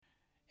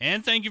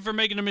And thank you for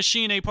making the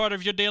machine a part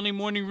of your daily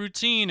morning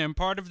routine. And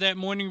part of that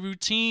morning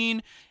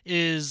routine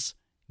is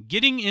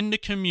getting in the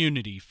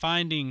community,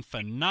 finding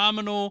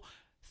phenomenal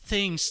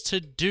things to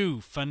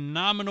do,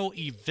 phenomenal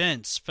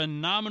events,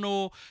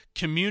 phenomenal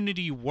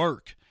community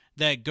work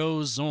that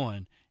goes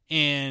on.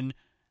 And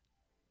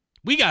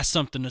we got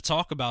something to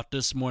talk about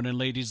this morning,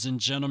 ladies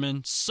and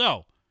gentlemen.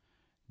 So,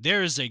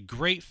 there is a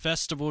great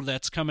festival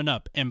that's coming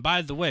up. And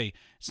by the way,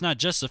 it's not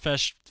just a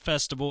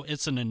festival,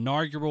 it's an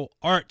inaugural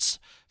arts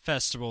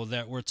festival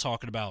that we're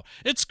talking about.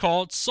 It's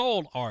called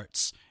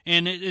SolArts,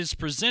 and it is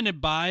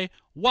presented by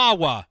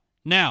WAWA.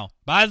 Now,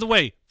 by the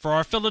way, for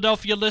our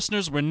Philadelphia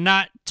listeners, we're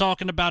not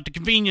talking about the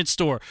convenience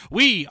store.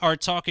 We are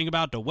talking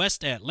about the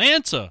West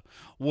Atlanta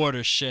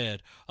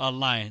Watershed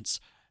Alliance.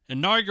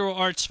 Inaugural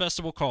arts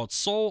festival called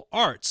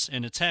SolArts,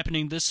 and it's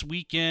happening this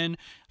weekend,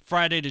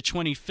 Friday the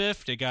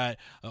 25th. They got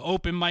an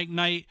open mic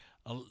night,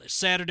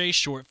 Saturday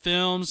short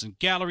films and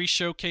gallery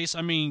showcase.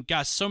 I mean,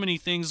 got so many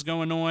things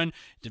going on.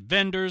 The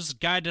vendors,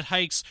 guided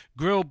hikes,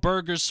 grilled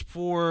burgers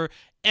for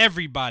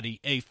everybody.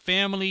 A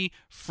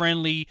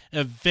family-friendly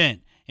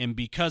event. And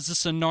because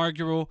it's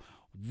inaugural,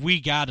 we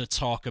got to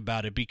talk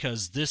about it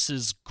because this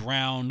is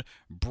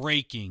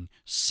groundbreaking.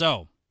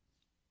 So,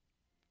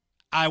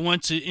 I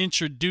want to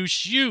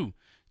introduce you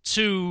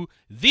to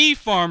the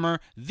farmer,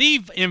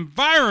 the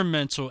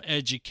environmental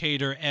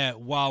educator at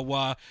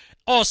WAWA,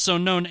 also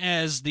known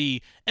as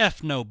the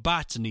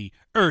ethnobotany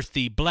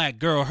earthy black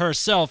girl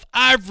herself,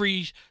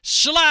 Ivori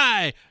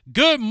Schley.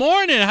 Good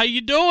morning. How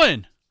you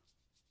doing?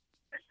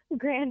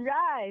 Grand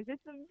Rise.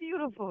 It's a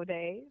beautiful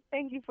day.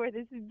 Thank you for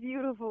this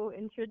beautiful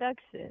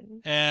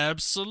introduction.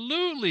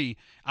 Absolutely.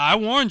 I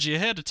warned you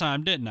ahead of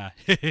time, didn't I?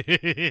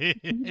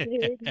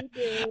 You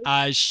did.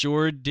 I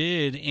sure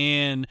did.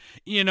 And,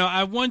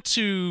 I want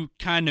to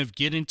kind of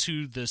get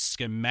into the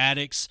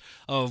schematics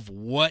of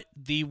what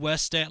the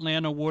West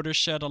Atlanta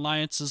Watershed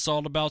Alliance is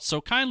all about.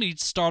 So kindly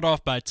start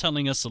off by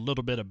telling us a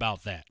little bit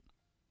about that.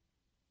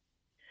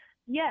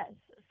 Yes.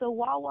 So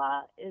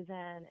WAWA is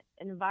an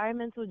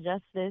environmental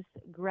justice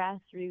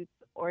grassroots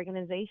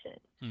organization.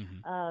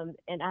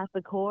 And at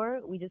the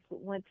core, we just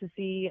want to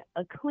see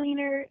a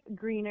cleaner,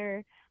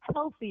 greener,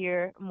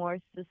 healthier, more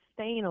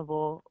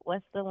sustainable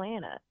West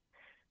Atlanta.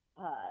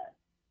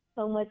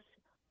 So much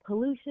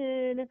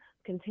pollution,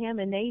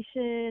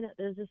 contamination.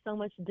 There's just so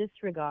much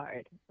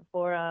disregard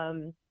for,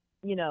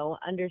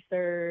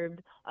 underserved,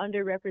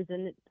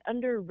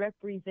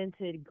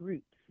 underrepresented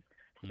groups,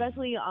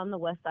 especially on the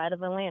west side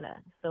of Atlanta.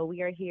 So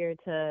we are here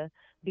to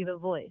be the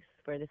voice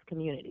for this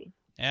community.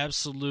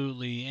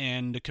 Absolutely.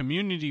 And the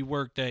community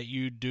work that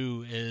you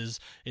do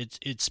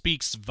it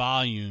speaks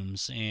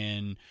volumes.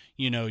 And,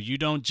 you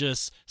don't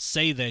just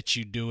say that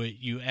you do it,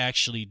 you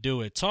actually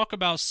do it. Talk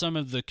about some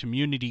of the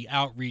community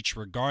outreach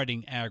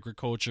regarding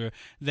agriculture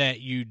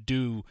that you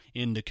do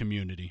in the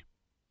community.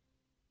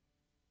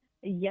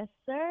 Yes,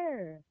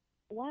 sir.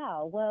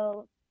 Wow.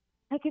 Well,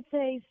 I could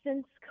say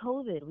since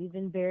COVID, we've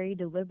been very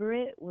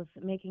deliberate with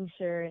making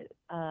sure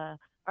our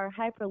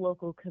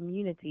hyperlocal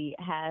community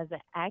has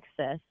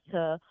access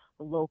to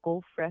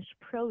local fresh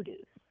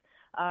produce.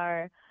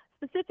 Our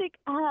specific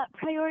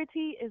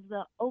priority is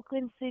the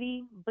Oakland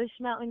City Bush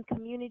Mountain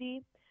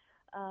community.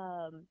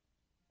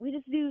 We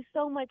just do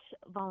so much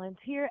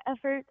volunteer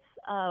efforts.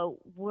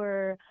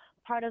 We're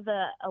part of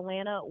the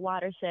Atlanta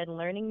Watershed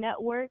Learning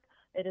Network.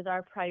 It is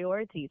our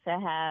priority to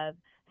have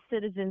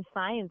citizen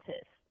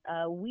scientists.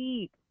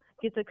 We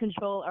get to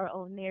control our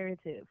own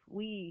narrative.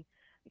 We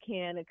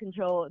can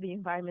control the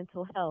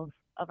environmental health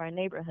of our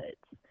neighborhoods.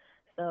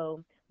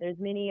 So there's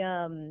many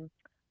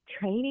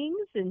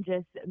trainings and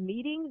just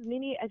meetings,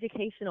 many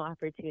educational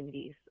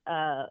opportunities,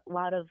 a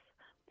lot of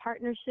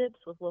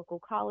partnerships with local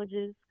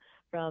colleges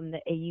from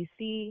the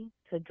AUC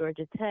to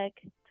Georgia Tech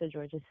to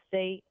Georgia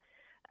State.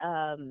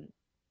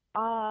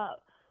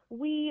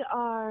 We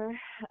are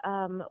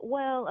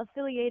well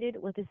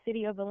affiliated with the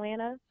city of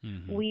Atlanta.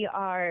 We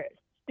are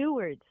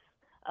stewards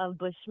of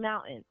Bush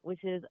Mountain,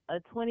 which is a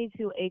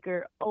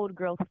 22-acre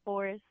old-growth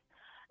forest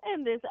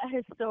in this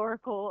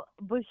historical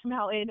Bush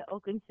Mountain,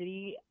 Oakland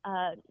City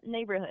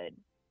neighborhood.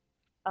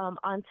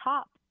 On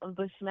top of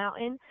Bush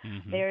Mountain,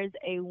 there's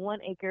a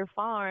 1-acre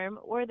farm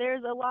where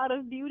there's a lot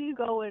of beauty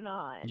going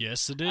on.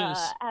 Yes, it is.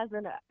 As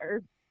an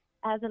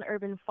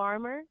urban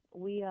farmer,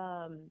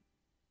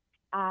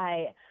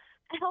 I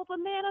help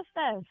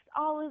manifest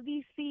all of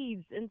these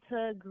seeds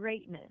into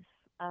greatness.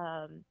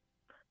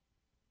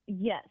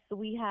 Yes,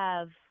 we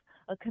have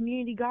a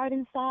community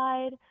garden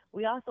side.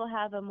 We also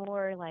have a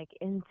more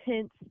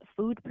intense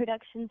food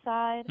production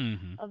side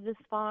of this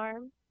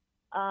farm.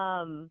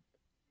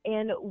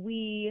 And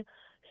we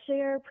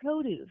share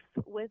produce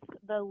with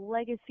the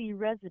legacy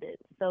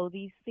residents. So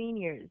these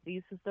seniors,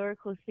 these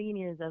historical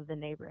seniors of the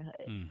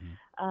neighborhood.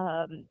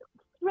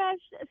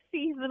 Fresh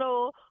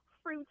seasonal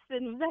fruits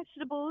and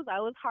vegetables. I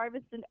was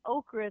harvesting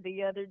okra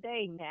the other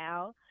day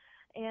now.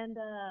 And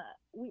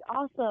we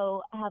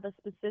also have a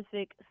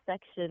specific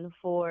section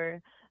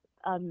for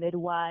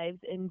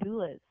midwives and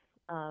doulas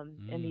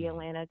in the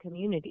Atlanta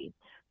community,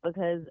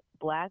 because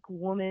Black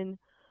women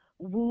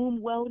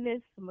womb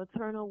wellness,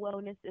 maternal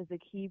wellness is a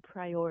key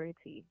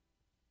priority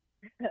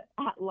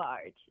at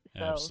large.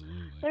 So Absolutely.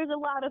 there's a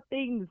lot of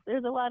things.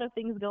 There's a lot of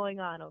things going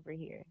on over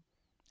here.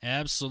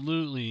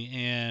 Absolutely.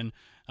 And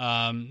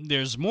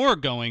there's more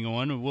going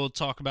on, and we'll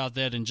talk about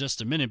that in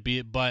just a minute.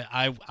 But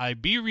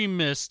I'd be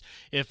remiss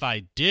if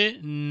I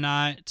did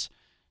not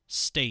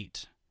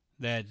state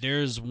that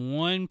there's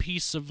one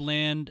piece of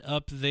land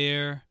up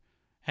there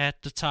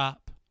at the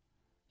top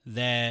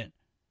that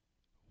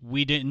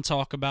we didn't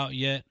talk about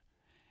yet.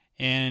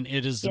 And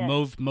it is the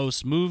Yes.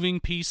 most moving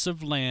piece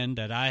of land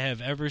that I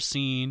have ever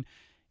seen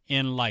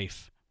in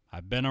life.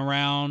 I've been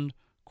around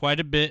quite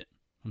a bit.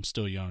 I'm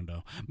still young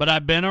though, but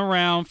I've been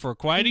around for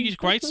quite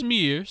some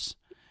years,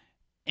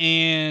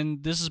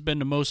 and this has been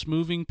the most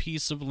moving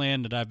piece of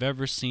land that I've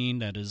ever seen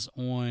that is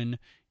on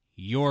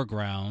your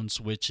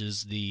grounds, which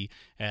is the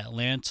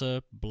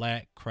Atlanta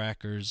Black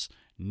Crackers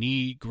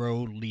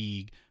Negro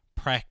League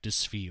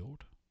practice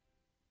field.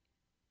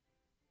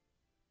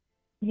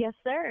 Yes,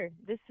 sir.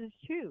 This is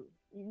true.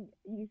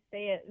 You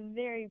say it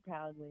very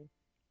proudly.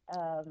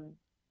 Um,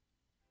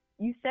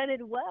 you said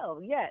it well.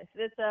 Yes,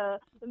 it's a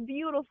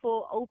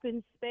beautiful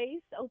open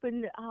space,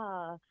 open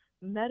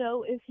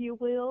meadow, if you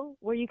will,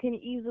 where you can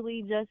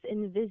easily just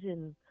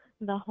envision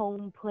the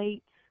home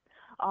plate,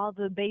 all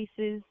the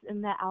bases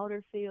in the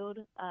outer field.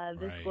 This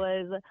Right.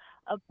 was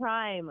a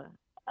prime,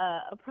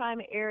 a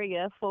prime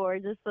area for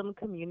just some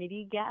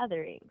community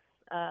gatherings.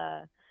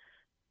 Uh,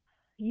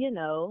 you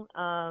know,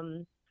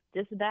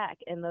 just back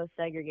in those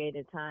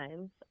segregated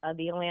times,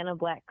 the Atlanta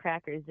Black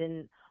Crackers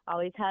didn't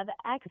always have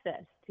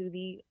access to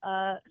the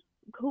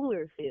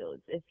cooler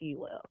fields, if you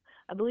will.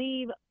 I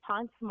believe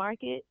Ponce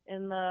Market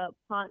in the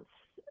Ponce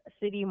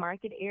City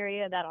Market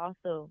area that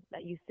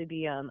used to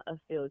be a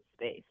field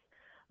space,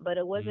 but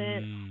it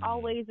wasn't Mm.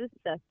 always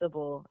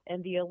accessible,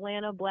 and the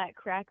Atlanta Black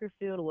Cracker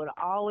Field would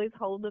always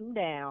hold them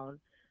down.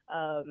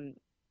 Um,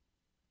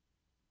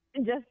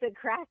 just to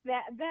crack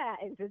that bat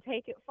and to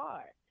take it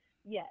far.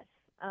 Yes.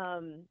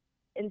 Um,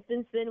 and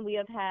since then, we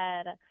have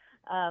had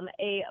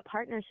a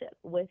partnership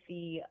with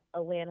the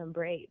Atlanta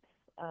Braves.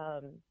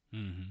 Um,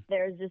 Mm-hmm.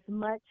 there's just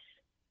much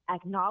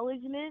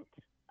acknowledgement.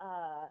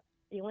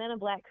 The Atlanta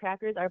Black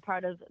Crackers are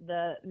part of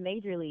the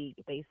Major League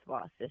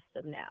Baseball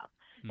system now.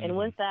 And Mm-hmm.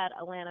 with that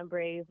Atlanta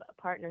Brave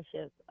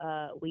partnership,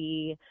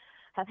 we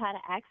have had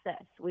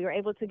access. We were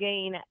able to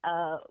gain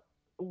a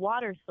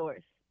water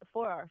source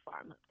for our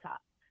farm up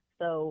top.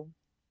 So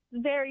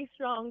very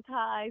strong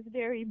ties,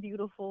 very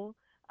beautiful.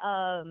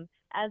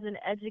 As an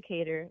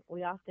educator,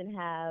 we often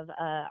have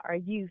our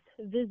youth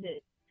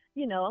visit,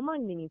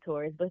 among many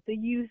tours, but the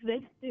youth, they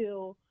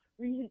still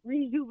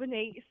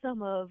rejuvenate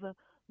some of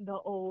the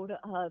old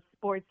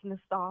sports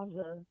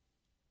nostalgia.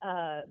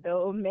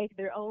 They'll make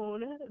their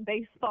own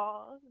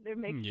baseball, their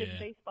makeshift Yeah.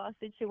 baseball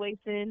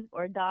situation,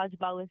 or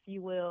dodgeball, if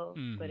you will. But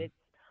Mm-hmm. it's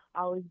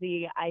always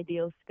the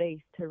ideal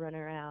space to run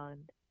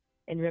around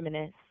and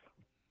reminisce.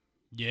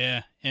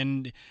 Yeah,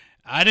 and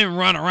I didn't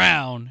run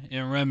around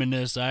and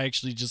reminisce. I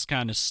actually just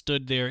kind of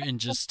stood there and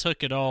just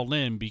took it all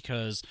in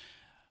because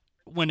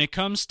when it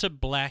comes to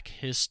Black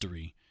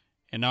history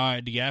and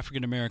the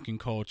African American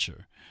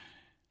culture,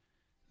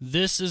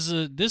 this is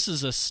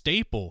a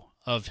staple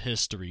of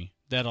history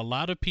that a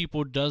lot of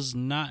people does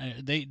not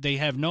they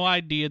have no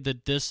idea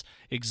that this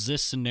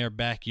exists in their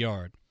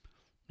backyard.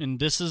 And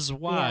this is Yeah.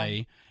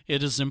 why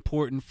it is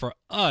important for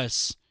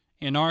us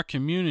in our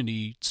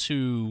community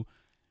to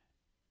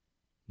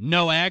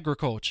know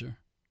agriculture,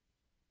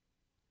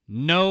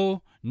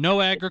 know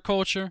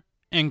agriculture,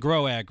 and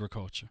grow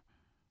agriculture.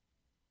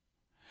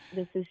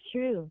 This is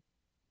true.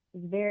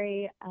 It's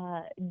very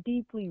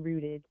deeply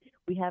rooted.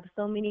 We have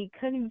so many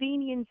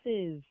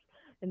conveniences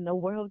in the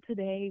world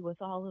today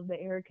with all of the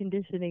air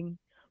conditioning,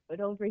 but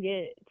don't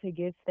forget to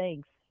give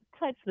thanks.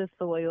 Touch the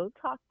soil,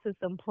 talk to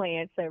some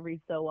plants every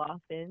so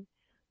often,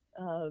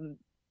 um,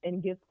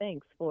 and give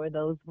thanks for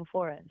those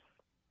before us.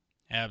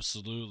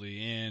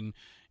 Absolutely, and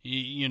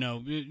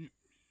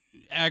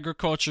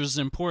agriculture is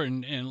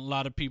important, and a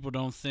lot of people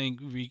don't think,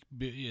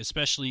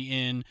 especially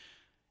in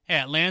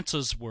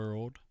Atlanta's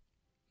world,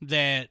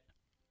 that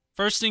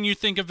first thing you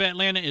think of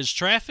Atlanta is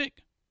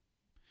traffic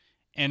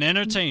and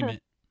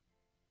entertainment,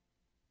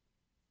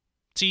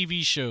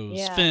 TV shows,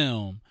 Yeah.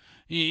 film,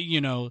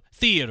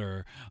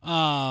 theater,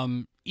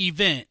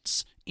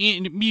 events,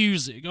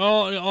 music,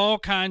 all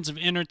kinds of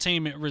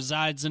entertainment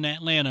resides in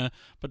Atlanta.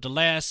 But the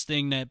last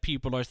thing that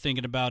people are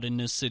thinking about in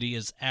this city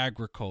is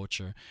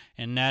agriculture,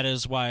 and that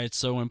is why it's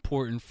so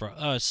important for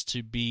us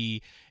to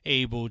be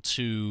able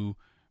to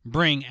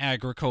bring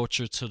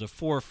agriculture to the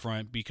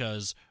forefront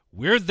because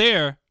we're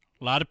there.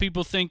 A lot of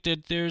people think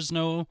that there's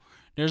none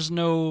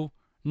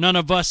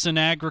of us in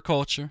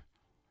agriculture.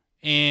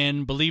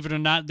 And believe it or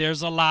not,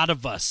 there's a lot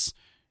of us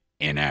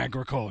in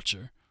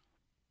agriculture.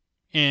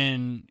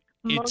 And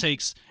it Most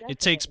takes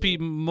definitely.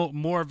 people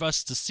more of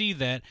us to see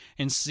that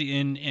and see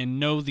and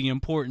know the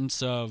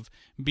importance of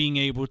being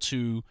able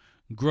to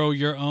grow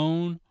your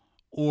own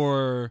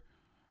or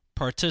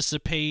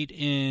participate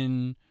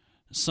in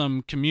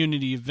some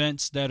community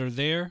events that are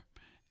there.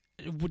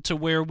 to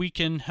where we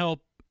can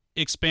help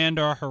expand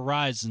our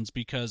horizons,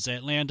 because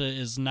Atlanta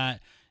is not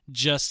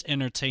just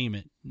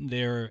entertainment,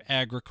 they're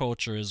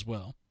agriculture as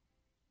well.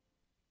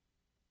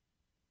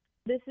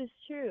 This is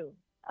true.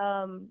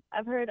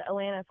 I've heard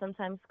Atlanta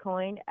sometimes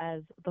coined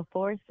as the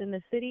forest in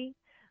the city,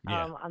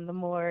 Yeah, on the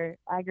more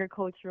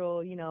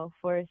agricultural,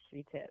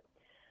 forestry tip.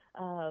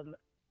 Um,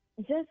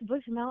 just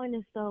Bush Mountain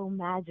is so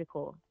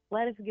magical.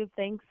 Let us give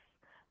thanks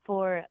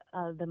for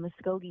the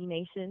Muskogee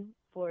Nation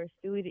for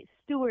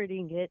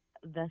stewarding it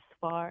thus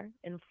far,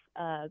 and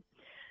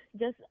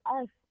just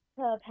us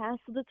to pass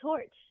the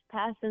torch,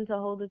 pass and to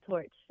hold the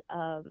torch,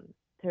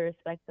 to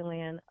respect the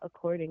land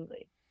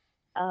accordingly.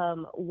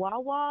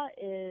 WAWA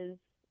is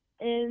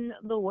in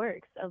the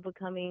works of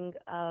becoming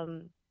a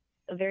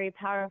very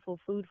powerful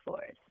food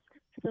forest,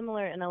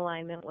 similar in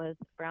alignment with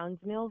Brown's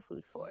Mill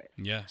food forest.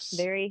 yes.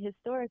 Very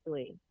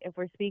historically, if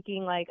we're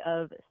speaking like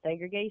of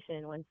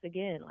segregation, once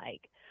again,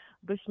 like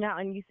Bush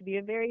Mountain used to be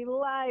a very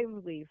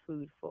lively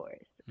food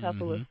forest. A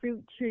couple of Mm-hmm.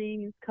 fruit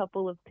trees,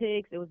 couple of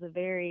pigs. It was a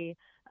very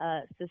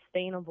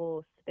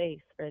sustainable space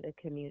for the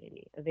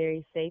community, a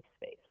very safe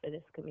space for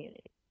this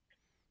community.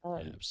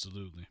 Um,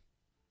 Absolutely.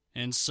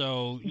 And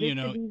so, just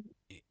to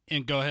be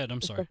and go ahead, I'm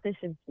the sorry.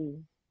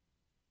 sufficiency.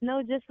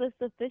 No, just the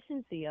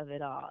sufficiency of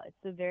it all.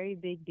 It's a very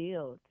big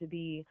deal to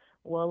be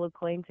well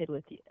acquainted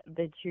with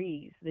the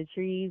trees,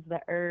 the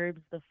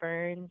herbs, the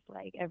ferns,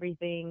 like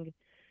everything.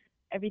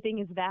 Everything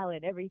is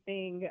valid.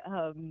 Everything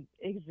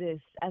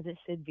exists as it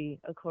should be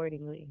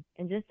accordingly.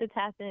 And just to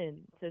tap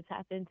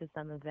into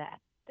some of that.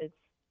 It's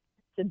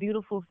a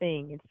beautiful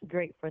thing. It's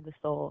great for the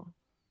soul.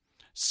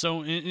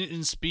 So,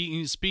 in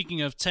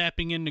speaking of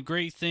tapping into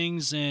great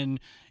things and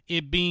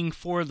it being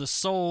for the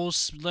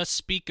souls, let's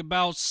speak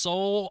about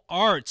Soul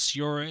Arts,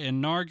 your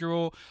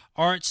inaugural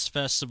arts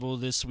festival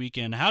this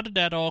weekend. How did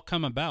that all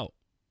come about?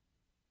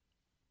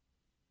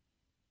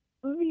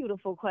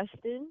 Beautiful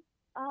question.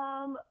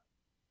 Um,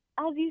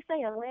 as you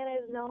say, Atlanta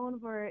is known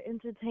for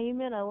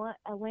entertainment.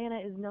 Atlanta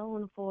is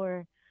known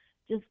for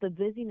just the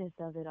busyness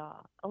of it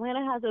all.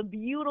 Atlanta has a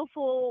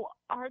beautiful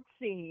art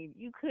scene.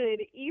 You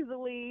could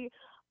easily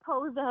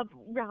pose up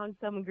around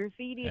some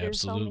graffiti. There's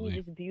so many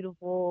Absolutely. just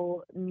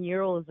beautiful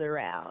murals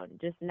around,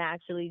 just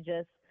naturally,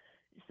 just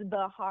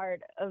the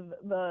heart of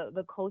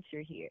the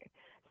culture here.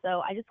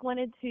 So I just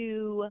wanted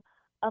to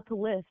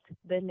uplift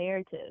the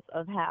narrative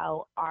of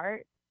how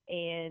art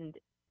and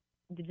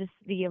just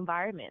the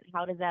environment.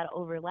 How does that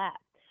overlap?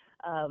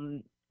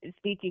 Um,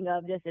 Speaking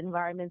of just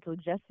environmental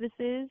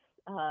justices,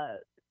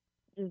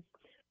 just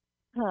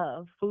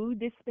food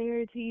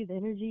disparities,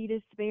 energy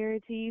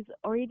disparities,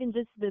 or even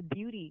just the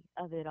beauty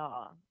of it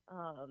all.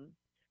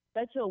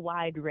 Such a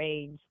wide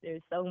range.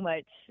 There's so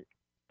much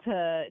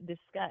to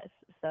discuss.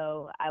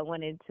 So I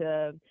wanted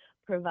to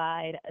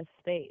provide a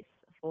space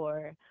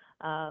for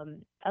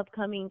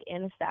upcoming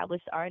and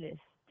established artists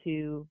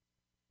to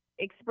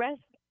express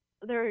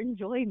their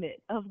enjoyment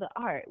of the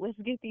art. Let's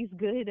get these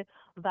good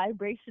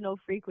vibrational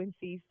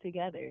frequencies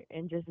together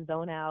and just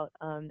zone out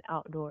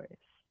outdoors.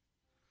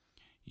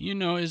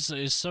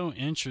 It's so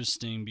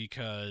interesting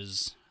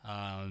because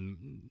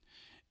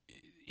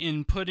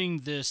in putting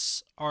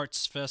this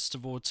arts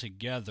festival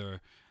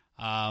together,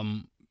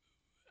 um,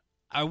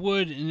 I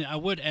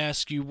would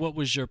ask you, what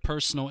was your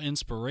personal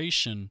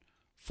inspiration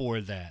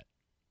for that?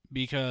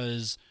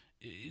 Because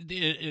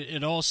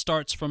it all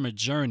starts from a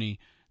journey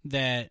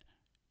that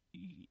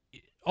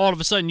all of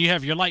a sudden you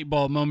have your light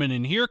bulb moment,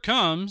 and here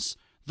comes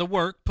the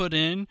work put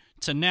in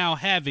to now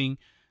having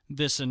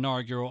this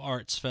inaugural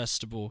arts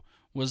festival.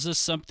 Was this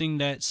something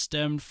that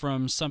stemmed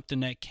from something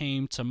that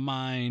came to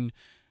mind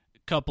a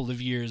couple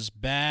of years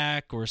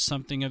back or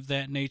something of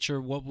that nature?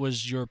 What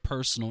was your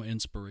personal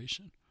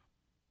inspiration?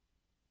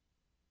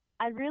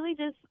 I really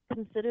just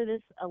consider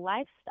this a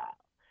lifestyle.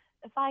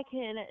 If I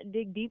can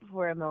dig deep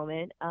for a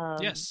moment,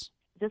 Yes,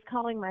 just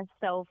calling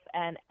myself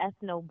an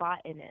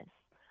ethnobotanist.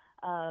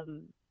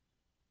 Um,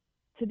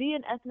 to be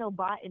an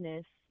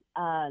ethnobotanist,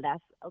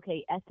 that's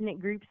okay, ethnic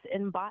groups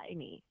in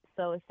botany.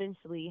 So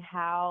essentially,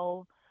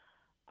 how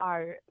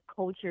our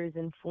culture is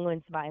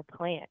influenced by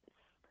plants.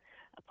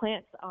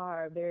 Plants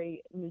are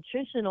very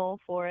nutritional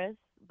for us,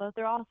 but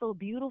they're also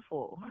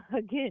beautiful.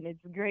 Again, it's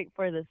great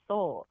for the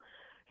soul.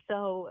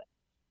 So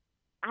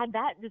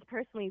that just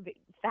personally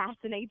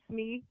fascinates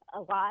me a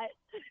lot.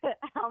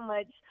 How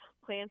much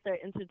plants are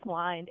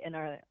intertwined in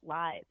our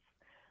lives,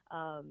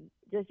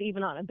 just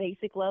even on a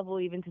basic level,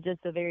 even to just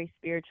a very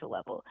spiritual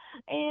level.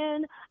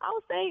 And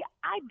I'll say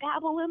I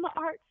dabble in the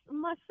arts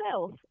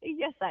myself.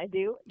 Yes, I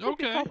do.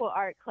 Took a okay. couple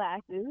art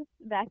classes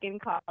back in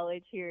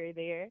college here or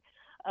there.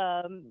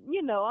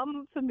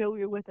 I'm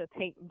familiar with a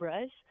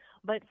paintbrush,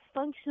 but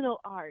functional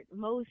art,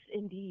 most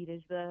indeed,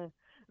 is the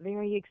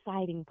very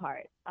exciting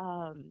part.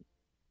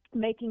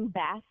 Making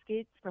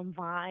baskets from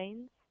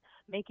vines,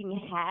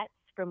 making hats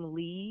from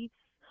leaves,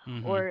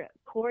 Mm-hmm. or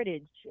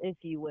cordage, if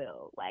you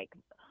will. Like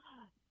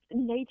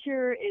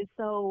nature is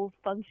so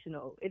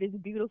functional. It is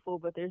beautiful,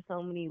 but there's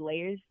so many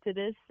layers to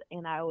this,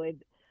 and I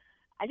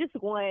just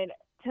want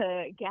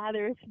to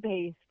gather a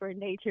space for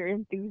nature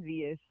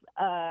enthusiasts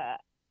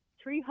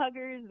tree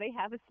huggers, they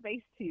have a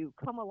space too.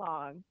 Come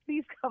along.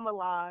 Please come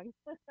along.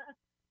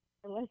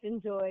 And let's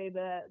enjoy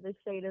the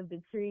shade of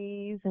the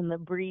trees and the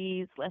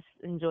breeze. Let's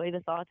enjoy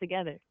this all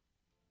together.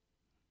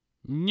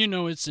 You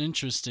know, it's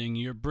interesting.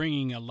 You're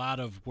bringing a lot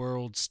of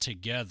worlds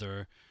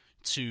together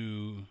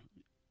to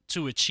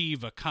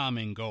achieve a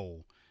common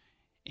goal.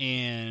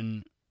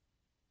 And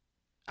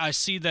I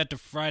see that the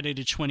Friday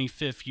the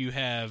 25th you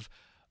have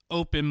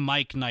open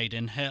mic night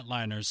and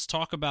headliners.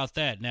 Talk about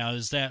that. Now,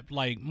 is that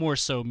like more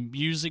so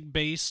music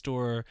based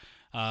or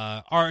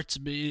arts,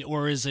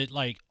 or is it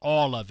like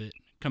all of it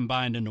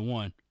combined into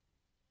one?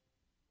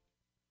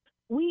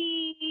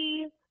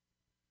 We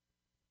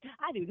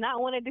I do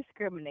not want to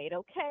discriminate,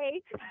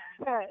 okay?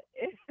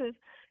 If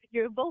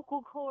your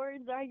vocal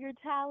cords are your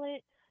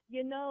talent,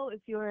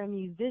 if you're a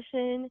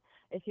musician,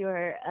 if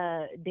you're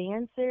a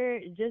dancer,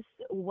 just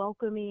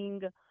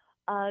welcoming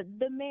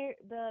the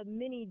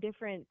many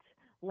different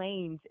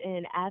lanes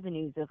and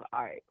avenues of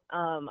art.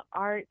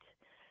 Art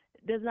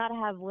does not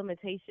have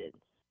limitations.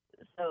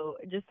 So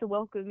just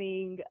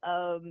welcoming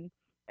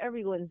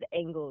everyone's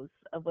angles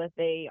of what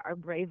they are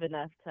brave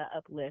enough to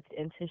uplift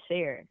and to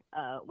share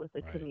with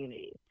the Right.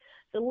 community.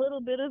 It's a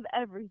little bit of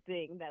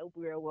everything that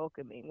we're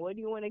welcoming. What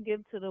do you want to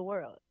give to the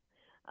world?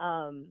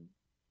 Um,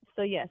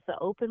 so yes, the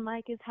open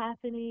mic is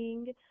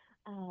happening.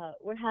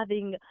 We're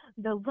having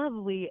the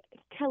lovely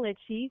Kella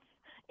Chief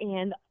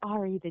and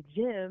Ari the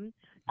Gym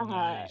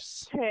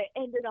Nice. to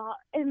end it all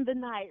in the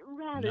night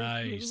rather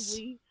Nice.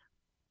 smoothly.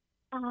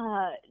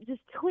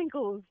 Just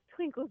twinkles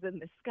in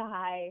the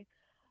sky.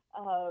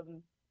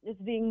 Um,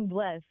 just being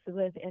blessed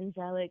with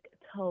angelic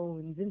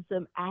tones and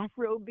some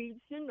Afro beats,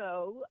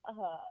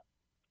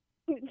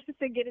 just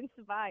to get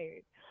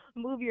inspired.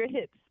 Move your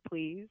hips,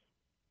 please.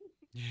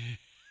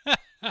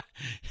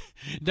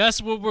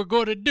 That's what we're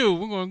going to do.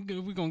 We're going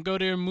to go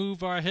there and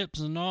move our hips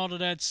and all of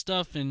that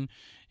stuff and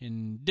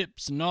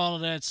dips and all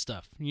of that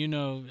stuff. But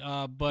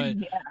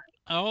Yeah.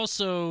 I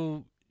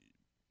also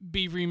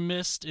be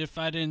remiss if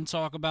I didn't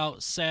talk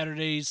about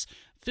Saturday's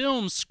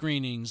film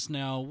screenings.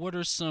 Now, what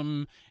are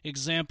some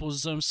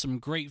examples of some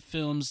great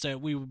films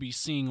that we will be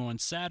seeing on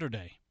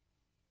Saturday?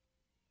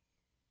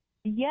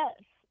 Yes.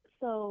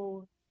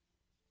 So,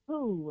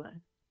 who?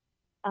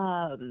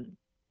 Um,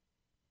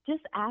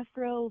 just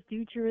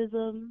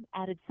Afrofuturism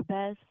at its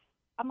best.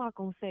 I'm not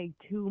gonna say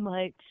too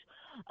much.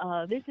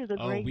 This is a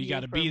Oh, great we got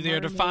year to for be there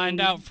to find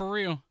mermaids. out for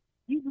real.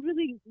 You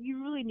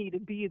really need to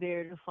be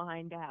there to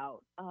find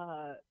out.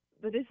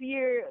 But this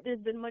year there's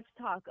been much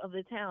talk of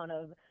the town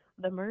of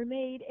the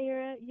mermaid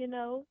era.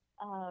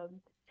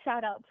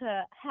 Shout out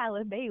to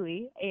Halle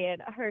Bailey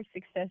and her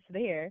success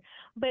there.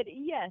 But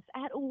yes,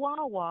 at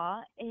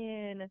WAWA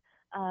in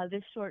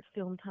this short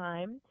film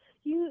time,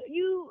 you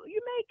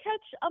may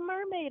catch a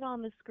mermaid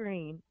on the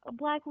screen, a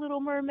black little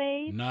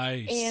mermaid,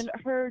 Nice. and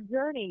her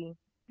journey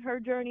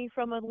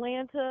from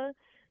Atlanta,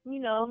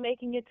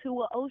 making it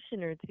to an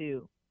ocean or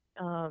two.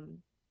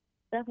 Um,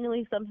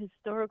 Definitely some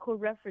historical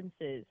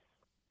references.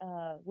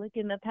 Look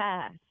in the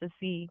past to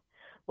see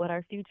what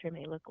our future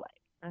may look like.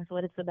 That's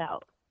what it's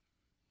about.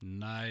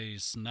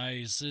 Nice,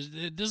 nice.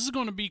 This is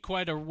going to be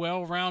quite a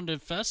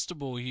well-rounded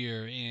festival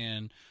here,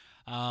 and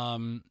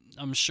I'm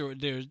sure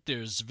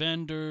there's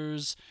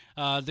vendors.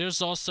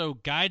 There's also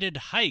guided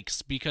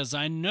hikes because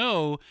I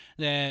know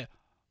that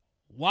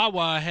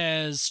Wawa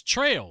has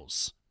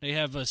trails. They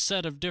have a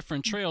set of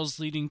different trails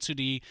leading to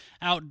the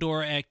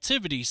outdoor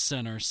activity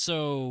center.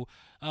 So,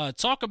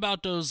 talk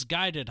about those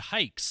guided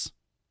hikes.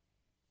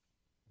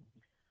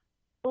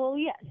 Well,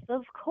 yes,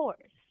 of course.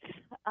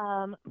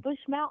 Bush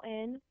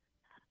Mountain,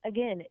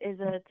 again, is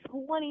a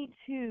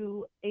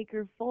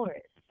 22-acre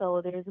forest.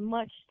 So there's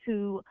much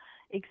to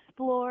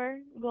explore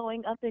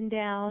going up and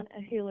down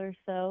a hill or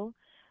so.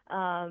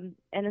 And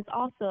it's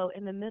also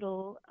in the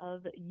middle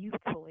of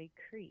Utoy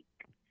Creek.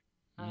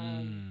 Um,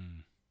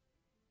 Mm.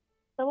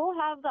 so we'll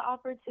have the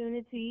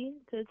opportunity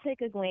to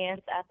take a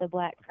glance at the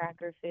Black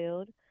Cracker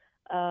Field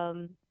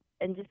um,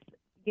 and just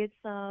get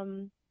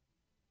some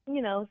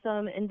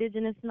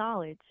indigenous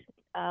knowledge.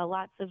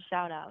 Lots of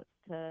shout outs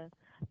to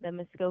the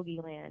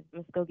Muskogee land,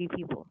 Muskogee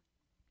people.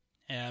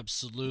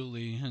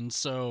 Absolutely. And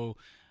so,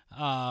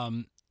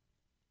 um,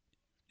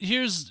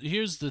 here's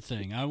the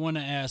thing. I want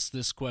to ask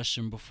this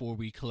question before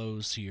we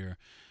close here.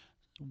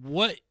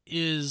 What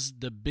is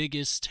the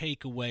biggest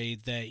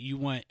takeaway that you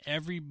want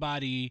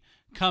everybody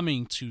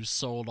coming to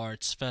Soul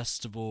Arts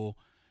Festival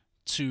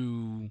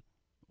to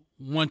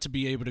want to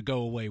be able to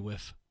go away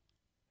with?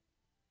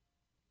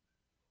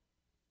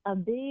 A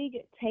big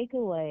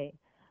takeaway.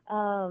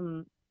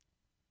 Um,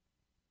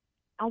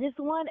 I just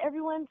want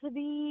everyone to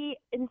be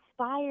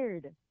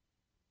inspired.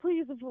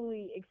 Please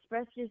fully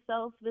express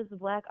yourself. This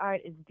black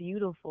art is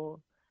beautiful,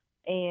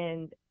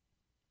 and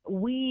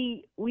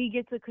we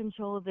get to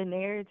control the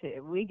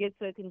narrative. We get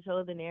to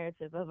control the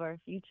narrative of our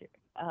future.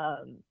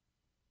 Um,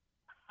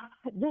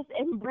 just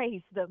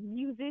embrace the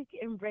music,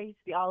 embrace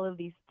all of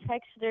these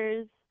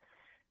textures,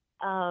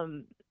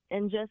 um,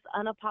 and just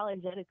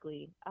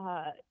unapologetically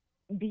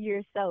be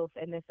yourself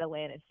in this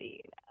Atlanta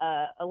scene.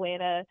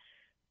 Atlanta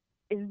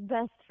is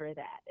best for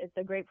that. It's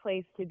a great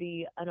place to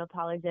be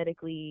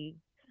unapologetically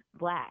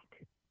Black,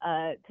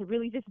 to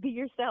really just be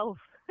yourself,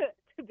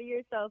 to be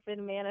yourself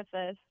and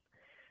manifest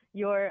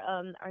your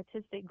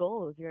artistic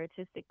goals, your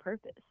artistic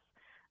purpose.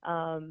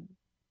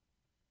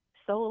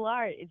 Soul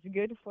art is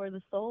good for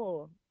the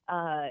soul,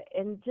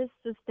 and just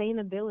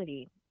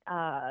sustainability.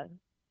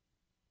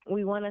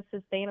 We want a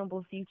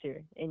sustainable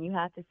future, and you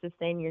have to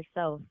sustain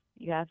yourself.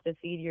 You have to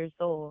feed your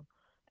soul,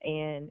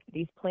 and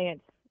these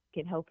plants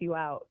can help you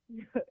out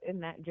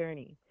in that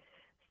journey.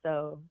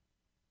 So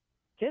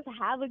just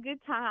have a good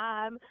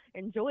time,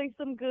 enjoy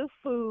some good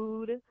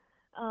food,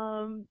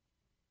 and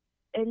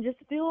just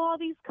feel all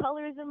these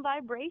colors and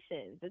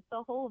vibrations. It's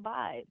a whole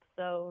vibe.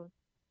 So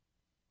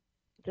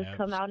just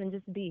come out and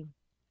just be.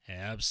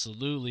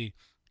 Absolutely.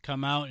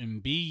 Come out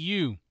and be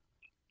you.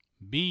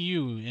 Be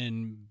you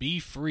and be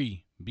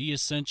free. Be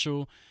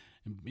essential.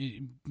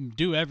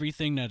 Do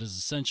everything that is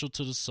essential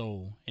to the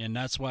soul. And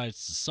that's why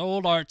it's the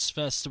SolArts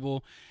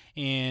Festival.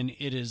 And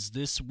it is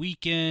this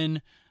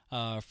weekend,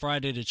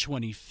 Friday the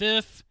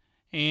 25th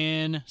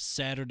and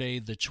Saturday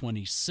the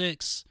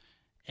 26th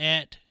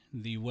at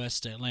the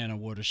West Atlanta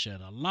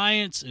Watershed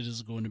Alliance. It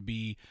is going to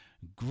be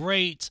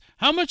great.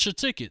 How much are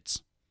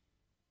tickets?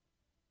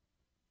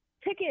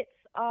 Tickets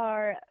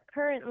are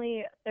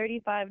currently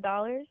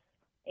 $35,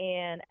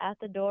 and at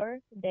the door,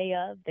 day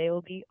of, they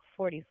will be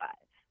 $45.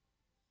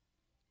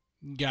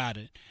 Got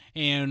it.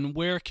 And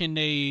where can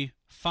they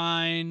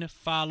find,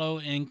 follow,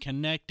 and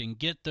connect and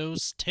get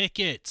those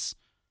tickets?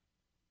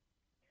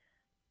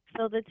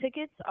 So the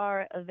tickets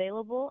are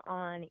available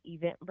on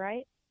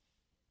Eventbrite.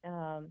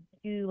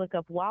 If you look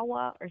up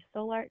WAWA or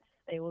SolArts,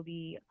 they will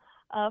be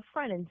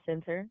front and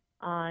center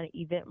on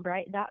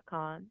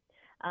eventbrite.com.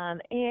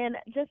 And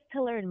just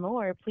to learn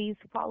more, please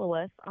follow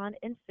us on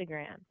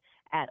Instagram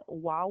at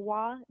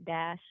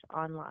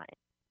WAWA-online.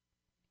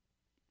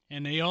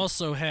 And they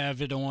also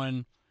have it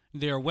on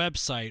their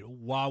website,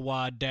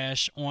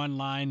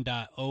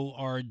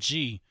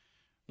 wawa-online.org,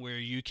 where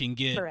you can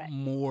get Correct.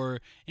 more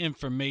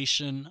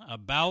information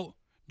about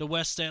the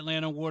West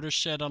Atlanta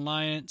Watershed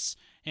Alliance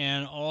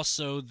and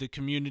also the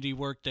community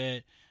work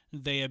that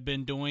they have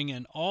been doing,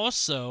 and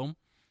also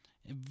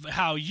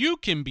how you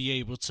can be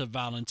able to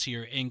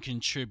volunteer and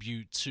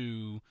contribute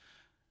to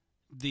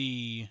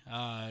the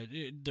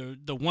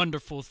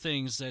wonderful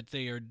things that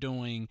they are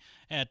doing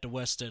at the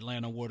West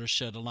Atlanta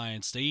Watershed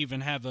Alliance. They even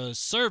have a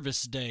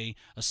service day,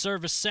 a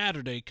service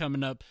Saturday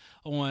coming up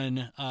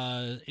on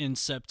in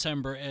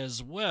September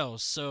as well.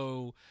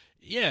 So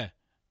yeah,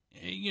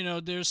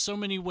 there's so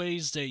many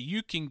ways that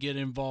you can get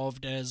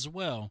involved as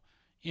well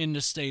in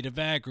the state of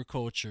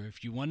agriculture.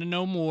 If you want to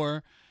know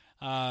more,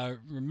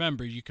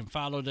 remember you can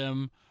follow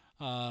them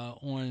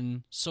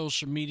on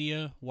social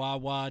media,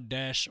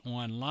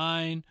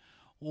 wawa-online,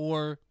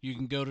 or you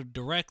can go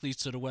directly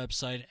to the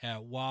website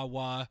at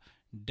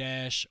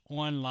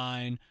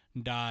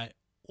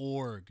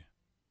wawa-online.org.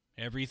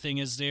 Everything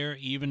is there,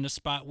 even the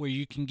spot where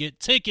you can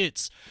get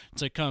tickets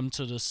to come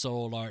to the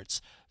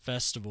SolArts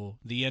Festival,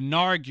 the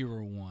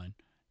inaugural one.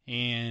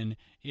 And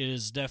it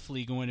is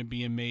definitely going to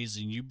be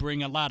amazing. You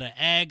bring a lot of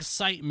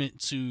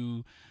excitement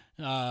to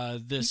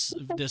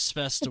this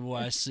festival,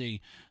 I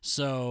see.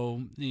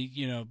 So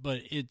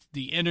but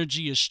the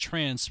energy is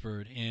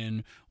transferred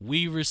and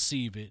we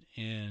receive it,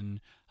 and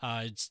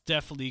it's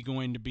definitely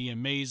going to be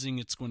amazing.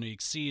 It's going to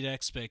exceed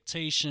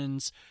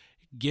expectations.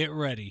 Get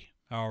ready.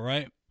 All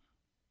right.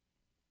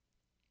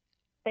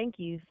 Thank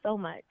you so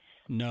much.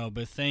 No,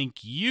 but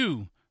thank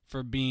you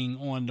for being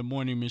on the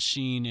Morning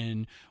Machine,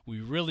 and we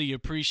really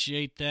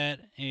appreciate that.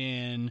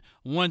 And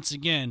once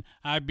again,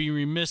 I'd be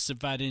remiss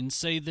if I didn't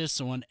say this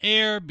on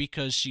air,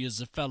 because she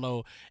is a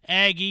fellow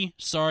Aggie.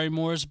 Sorry,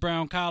 Morris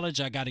Brown College,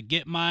 I gotta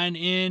get mine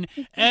in.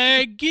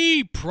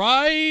 Aggie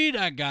pride,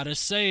 I gotta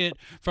say it,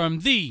 from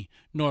the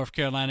North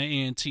Carolina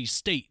A&T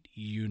State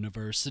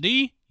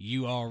University.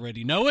 You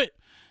already know it,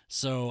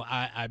 so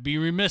I'd be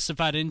remiss if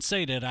I didn't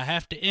say that. I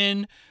have to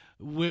end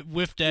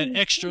with that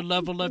extra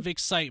level of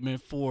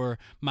excitement for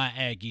my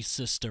Aggie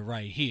sister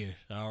right here.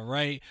 All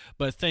right.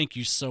 But thank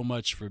you so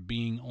much for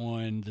being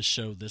on the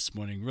show this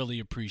morning. Really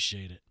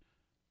appreciate it.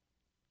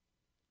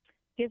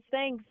 Give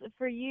thanks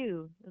for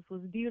you. This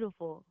was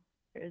beautiful.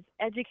 There's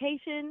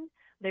education,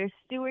 there's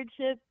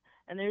stewardship,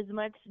 and there's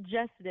much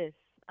justice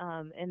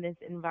in this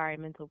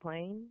environmental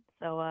plane.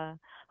 So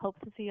hope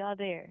to see y'all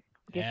there.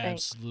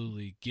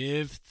 Absolutely.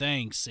 Give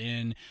thanks.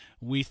 And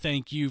we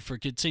thank you for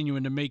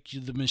continuing to make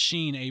the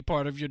machine a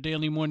part of your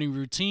daily morning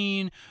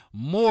routine.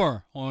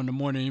 More on the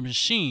Morning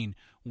Machine.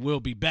 We'll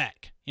be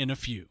back in a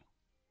few.